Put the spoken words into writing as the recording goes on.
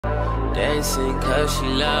Dancing cause she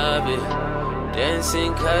love it.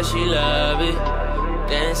 Dancing cause she love it.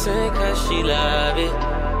 Dancing cause she love it.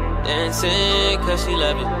 Dancing cause she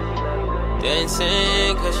love it.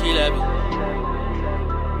 Dancing cause she love it.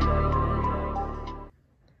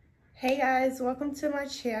 Hey guys, welcome to my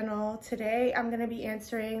channel. Today I'm going to be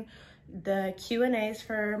answering the Q&As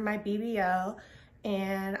for my BBL.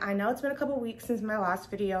 And I know it's been a couple weeks since my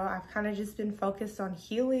last video. I've kind of just been focused on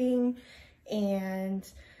healing and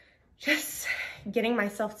just getting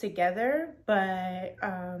myself together, but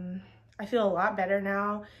I feel a lot better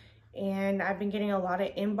now, and I've been getting a lot of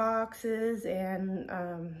inboxes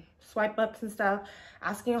and swipe ups and stuff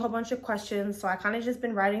asking a whole bunch of questions, so I kind of just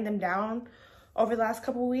been writing them down over the last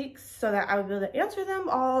couple weeks so that I would be able to answer them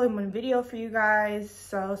all in one video for you guys.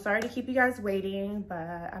 So sorry to keep you guys waiting,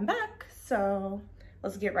 but I'm back, so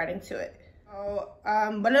let's get right into it. So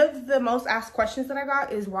one of the most asked questions that I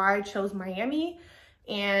got is why I chose Miami.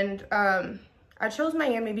 And I chose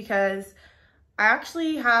Miami because I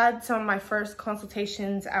actually had some of my first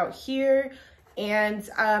consultations out here, and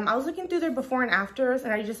I was looking through their before and afters,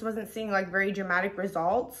 and I just wasn't seeing like very dramatic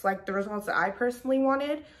results, like the results that I personally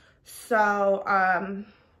wanted. So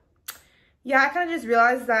yeah, I kind of just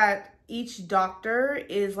realized that each doctor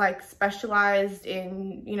is like specialized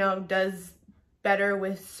in, you know, does better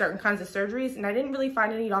with certain kinds of surgeries, and I didn't really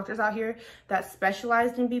find any doctors out here that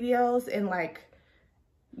specialized in BBLs and like,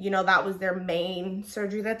 you know, that was their main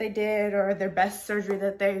surgery that they did, or their best surgery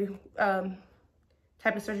that they,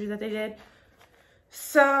 type of surgery that they did.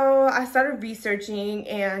 So I started researching,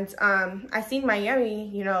 and I seen Miami,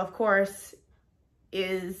 you know, of course,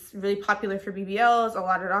 is really popular for BBLs. A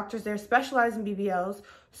lot of doctors there specialize in BBLs.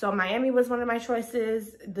 So Miami was one of my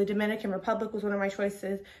choices. The Dominican Republic was one of my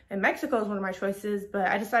choices. And Mexico was one of my choices. But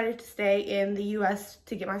I decided to stay in the US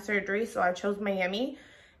to get my surgery. So I chose Miami.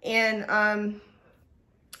 And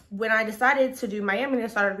when I decided to do Miami and I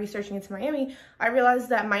started researching into Miami, I realized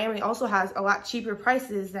that Miami also has a lot cheaper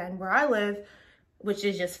prices than where I live, which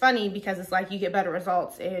is just funny because it's like you get better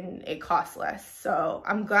results and it costs less. So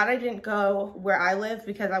I'm glad I didn't go where I live,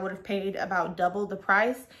 because I would have paid about double the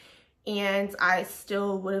price and I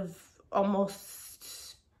still would have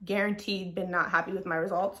almost guaranteed been not happy with my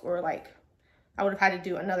results, or like I would have had to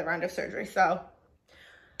do another round of surgery. So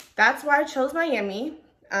that's why I chose Miami.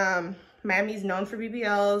 Miami's known for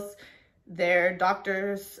BBLs. Their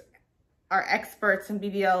doctors are experts in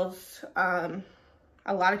BBLs.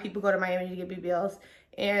 A lot of people go to Miami to get BBLs,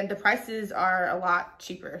 and the prices are a lot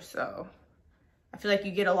cheaper. So I feel like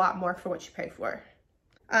you get a lot more for what you pay for.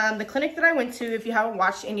 The clinic that I went to, if you haven't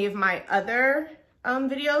watched any of my other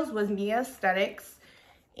videos, was Mia Aesthetics,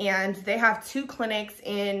 and they have 2 clinics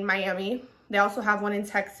in Miami. They also have one in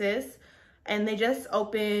Texas. And they just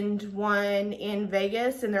opened one in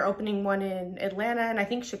Vegas, and they're opening one in Atlanta and I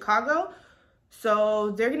think Chicago. So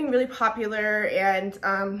they're getting really popular.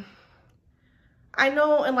 And I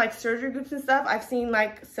know in like surgery groups and stuff, I've seen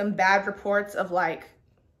like some bad reports of like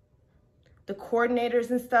the coordinators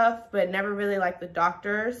and stuff, but never really like the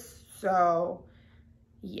doctors. So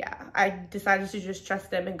yeah, I decided to just trust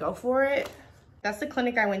them and go for it. That's the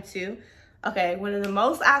clinic I went to. Okay, one of the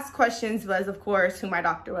most asked questions was, of course, who my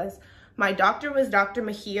doctor was. My doctor was Dr.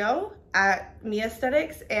 Mejio at Mia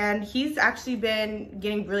Aesthetics, and he's actually been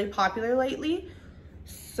getting really popular lately.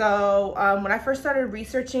 So when I first started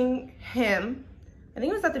researching him, I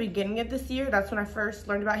think it was at the beginning of this year, that's when I first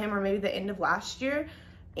learned about him, or maybe the end of last year.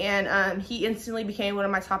 And he instantly became one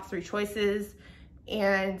of my top 3 choices.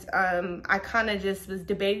 And I kind of just was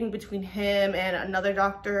debating between him and another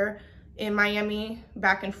doctor in Miami,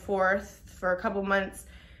 back and forth for a couple months.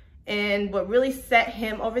 And what really set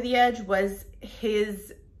him over the edge was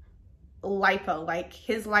his lipo. Like,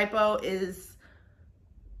 his lipo is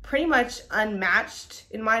pretty much unmatched,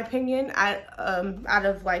 in my opinion, out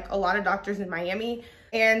of like a lot of doctors in Miami.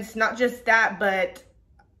 And not just that, but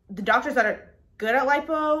the doctors that are good at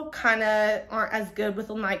lipo kind of aren't as good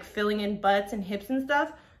with like filling in butts and hips and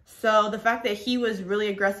stuff. So the fact that he was really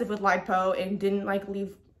aggressive with lipo and didn't like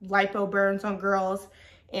leave lipo burns on girls,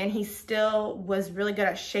 and he still was really good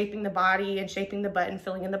at shaping the body and shaping the butt and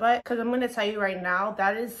filling in the butt. Because I'm going to tell you right now,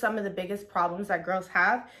 that is some of the biggest problems that girls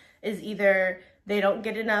have, is either they don't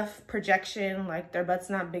get enough projection, like their butt's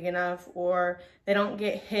not big enough, or they don't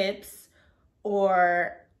get hips,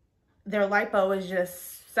 or their lipo is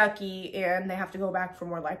just sucky and they have to go back for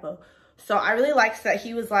more lipo. So I really liked that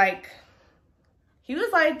he was like,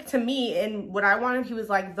 to me, and what I wanted, he was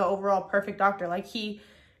like the overall perfect doctor. Like, he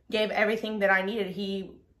gave everything that I needed.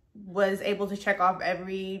 He was able to check off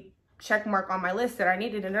every check mark on my list that I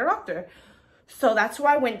needed in a doctor. So that's who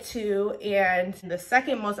I went to. And the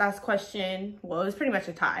second most asked question, well, it was pretty much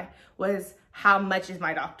a tie, was how much is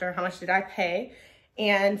my doctor? How much did I pay?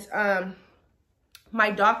 And my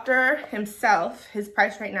doctor himself, his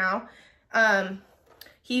price right now,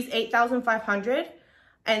 he's $8,500.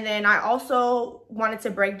 And then I also wanted to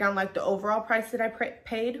break down like the overall price that I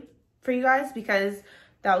paid for you guys, because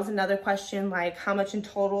that was another question, like how much in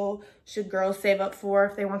total should girls save up for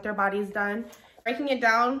if they want their bodies done. Breaking it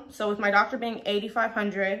down, so with my doctor being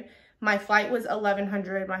 $8,500, my flight was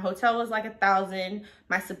 $1,100, my hotel was like $1,000,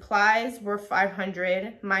 my supplies were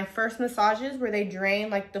 $500, my first massages where they drain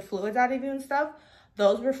like the fluids out of you and stuff,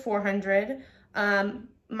 those were $400.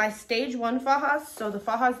 My stage 1 fajas, so the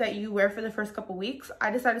fajas that you wear for the first couple weeks,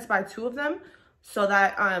 I decided to buy 2 of them so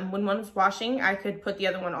that when one was washing, I could put the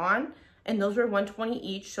other one on. And those were $120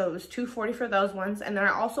 each, so it was $240 for those ones. And then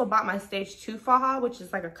I also bought my stage 2 faja, which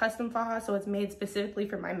is like a custom faja, so it's made specifically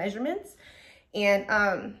for my measurements. And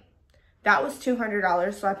that was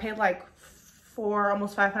 $200, so I paid like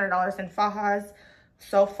almost $500 in fajas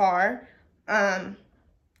so far. And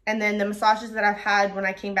then the massages that I've had when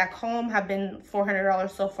I came back home have been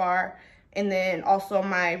 $400 so far. And then also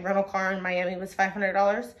my rental car in Miami was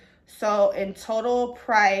 $500. So in total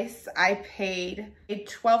price, I paid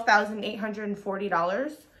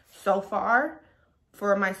 $12,840 so far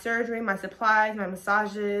for my surgery, my supplies, my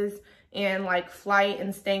massages, and like flight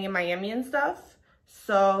and staying in Miami and stuff.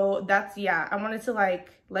 So that's, yeah, I wanted to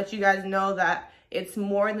like let you guys know that it's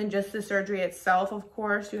more than just the surgery itself. Of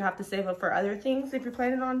course, you have to save up for other things if you're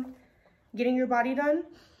planning on getting your body done.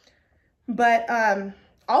 But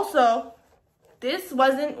also, this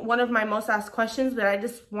wasn't one of my most asked questions, but I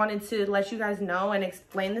just wanted to let you guys know and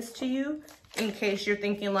explain this to you in case you're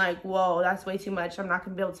thinking like, whoa, that's way too much, I'm not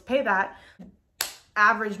gonna be able to pay that.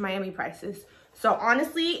 Average Miami prices. So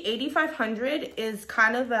honestly, $8,500 is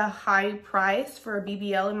kind of a high price for a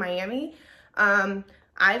BBL in Miami.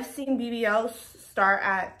 I've seen BBLs start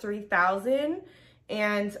at $3,000,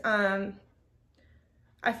 and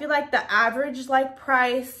I feel like the average like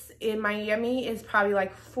price in Miami is probably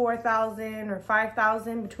like $4,000 or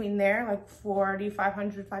 $5,000, between there, like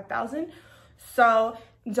 $4,500, $5,000. So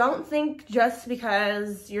don't think just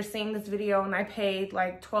because you're seeing this video and I paid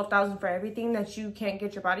like $12,000 for everything that you can't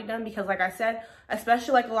get your body done, because like I said,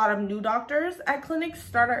 especially like a lot of new doctors at clinics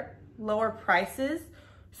start at lower prices.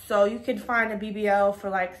 So you could find a BBL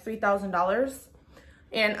for like $3,000.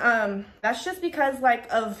 And that's just because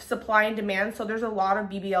like of supply and demand. So there's a lot of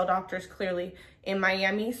BBL doctors clearly in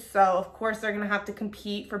Miami. So of course they're gonna have to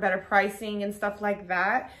compete for better pricing and stuff like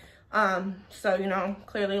that. So, you know,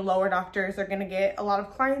 clearly lower doctors are gonna get a lot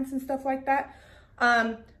of clients and stuff like that.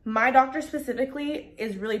 My doctor specifically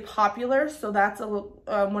is really popular. So that's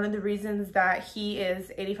one of the reasons that he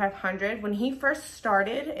is $8,500. When he first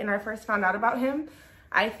started and I first found out about him,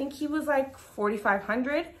 I think he was like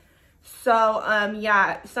 $4,500. So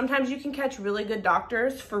yeah, sometimes you can catch really good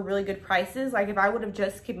doctors for really good prices. Like if I would have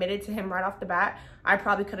just committed to him right off the bat, I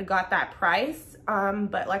probably could have got that price.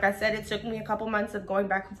 But like I said, it took me a couple months of going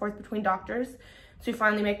back and forth between doctors to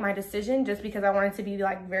finally make my decision, just because I wanted to be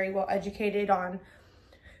like very well educated on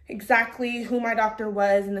exactly who my doctor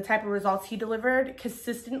was and the type of results he delivered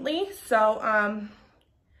consistently. So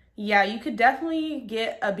yeah, you could definitely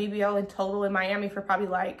get a BBL in total in Miami for probably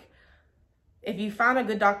like, if you found a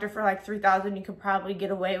good doctor for like $3,000, you could probably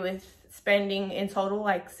get away with spending in total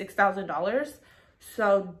like $6,000.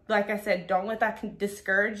 So like I said, don't let that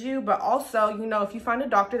discourage you. But also, you know, if you find a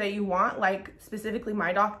doctor that you want, like specifically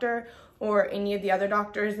my doctor or any of the other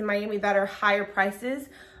doctors in Miami that are higher prices,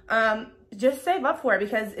 just save up for it,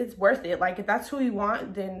 because it's worth it. Like if that's who you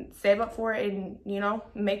want, then save up for it and, you know,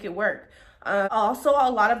 make it work. Also,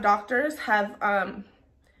 a lot of doctors have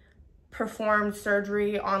performed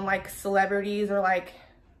surgery on like celebrities or like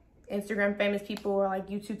Instagram famous people or like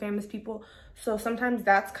YouTube famous people. So sometimes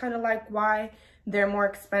that's kind of like why they're more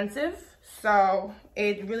expensive. So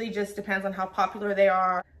it really just depends on how popular they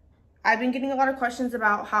are. I've been getting a lot of questions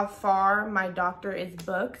about how far my doctor is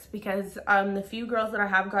booked, because the few girls that I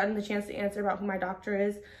have gotten the chance to answer about who my doctor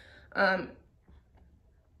is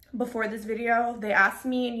before this video, they asked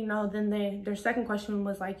me, and you know, then their second question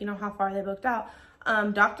was like, you know, how far are they booked out?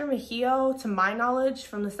 Dr. Mejio, to my knowledge,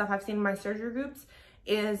 from the stuff I've seen in my surgery groups,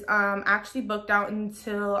 is actually booked out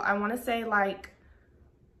until, I want to say like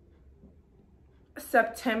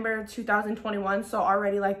September 2021, so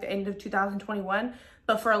already like the end of 2021.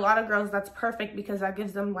 But for a lot of girls, that's perfect, because that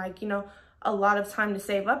gives them like, you know, a lot of time to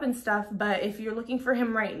save up and stuff. But if you're looking for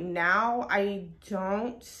him right now, I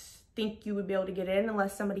don't think you would be able to get in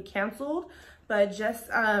unless somebody canceled. But just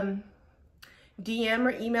DM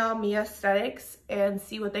or email Mia Aesthetics and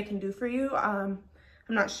see what they can do for you. I'm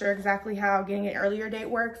not sure exactly how getting an earlier date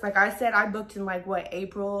works. Like I said, I booked in like what,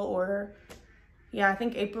 April or, yeah, I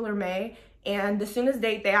think April or May. And the soonest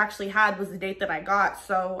date they actually had was the date that I got.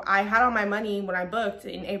 So I had all my money when I booked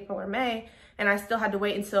in April or May, and I still had to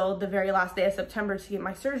wait until the very last day of September to get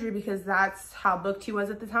my surgery because that's how booked he was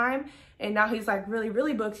at the time. And now he's like really,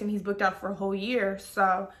 really booked, and he's booked out for a whole year.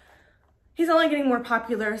 So he's only getting more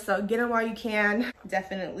popular. So get him while you can,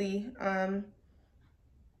 definitely.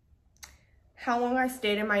 How long I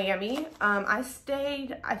stayed in Miami? I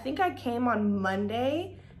think I came on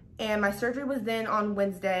Monday, and my surgery was then on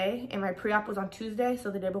Wednesday, and my pre-op was on Tuesday,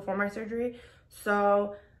 so the day before my surgery.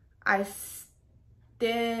 So I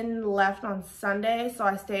then left on Sunday, so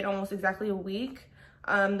I stayed almost exactly a week.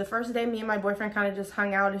 The first day, me and my boyfriend kind of just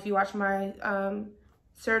hung out. If you watch my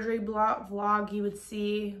surgery vlog, you would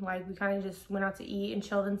see like we kind of just went out to eat and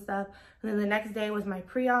chilled and stuff. And then the next day was my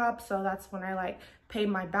pre-op, so that's when I like paid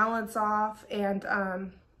my balance off and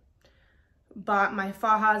bought my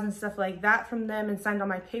fajas and stuff like that from them and signed all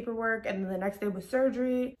my paperwork. And then the next day was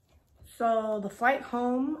surgery. So the flight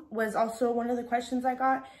home was also one of the questions I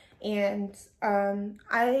got, and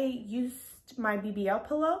I used my BBL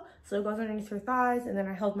pillow, so it goes underneath your thighs, and then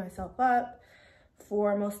I held myself up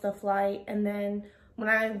for most of the flight. And then when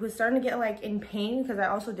I was starting to get like in pain, because I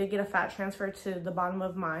also did get a fat transfer to the bottom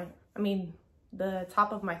of my, the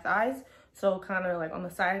top of my thighs, so kind of like on the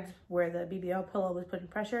sides where the BBL pillow was putting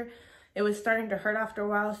pressure, it was starting to hurt after a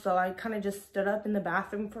while. So I kind of just stood up in the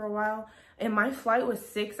bathroom for a while, and my flight was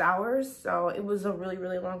 6 hours, so it was a really,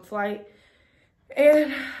 really long flight.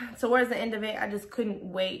 And towards the end of it, I just couldn't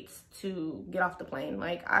wait to get off the plane.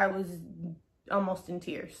 Like, I was almost in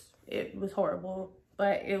tears. It was horrible,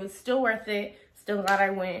 but it was still worth it. Still glad I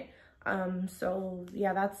went. So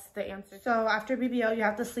yeah, that's the answer. So after BBL, you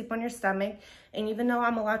have to sleep on your stomach. And even though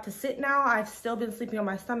I'm allowed to sit now, I've still been sleeping on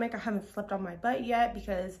my stomach. I haven't slept on my butt yet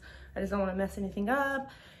because I just don't want to mess anything up.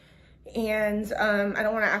 And I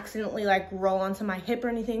don't want to accidentally like roll onto my hip or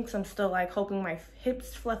anything, so I'm still like hoping my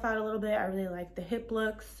hips fluff out a little bit. I really like the hip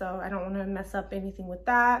look, so I don't want to mess up anything with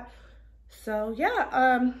that. So yeah,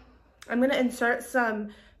 I'm gonna insert some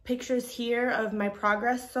pictures here of my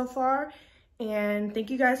progress so far, and thank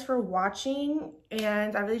you guys for watching,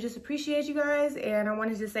 and I really just appreciate you guys. And I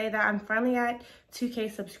wanted to say that I'm finally at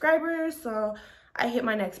 2K subscribers, so I hit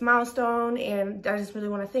my next milestone, and I just really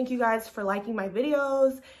want to thank you guys for liking my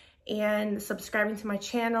videos and subscribing to my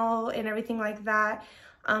channel and everything like that.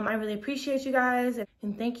 I really appreciate you guys,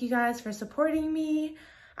 and thank you guys for supporting me.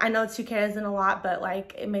 I know 2K isn't a lot, but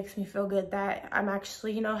like it makes me feel good that I'm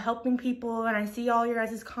actually, you know, helping people, and I see all your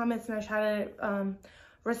guys' comments and I try to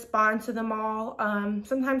respond to them all.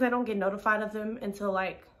 Sometimes I don't get notified of them until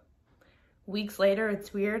like weeks later.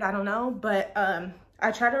 It's weird, I don't know, but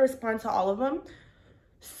I try to respond to all of them.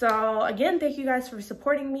 So again, thank you guys for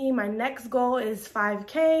supporting me. My next goal is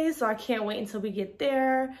 5K, so I can't wait until we get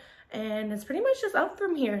there. And it's pretty much just up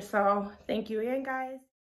from here. So thank you again, guys.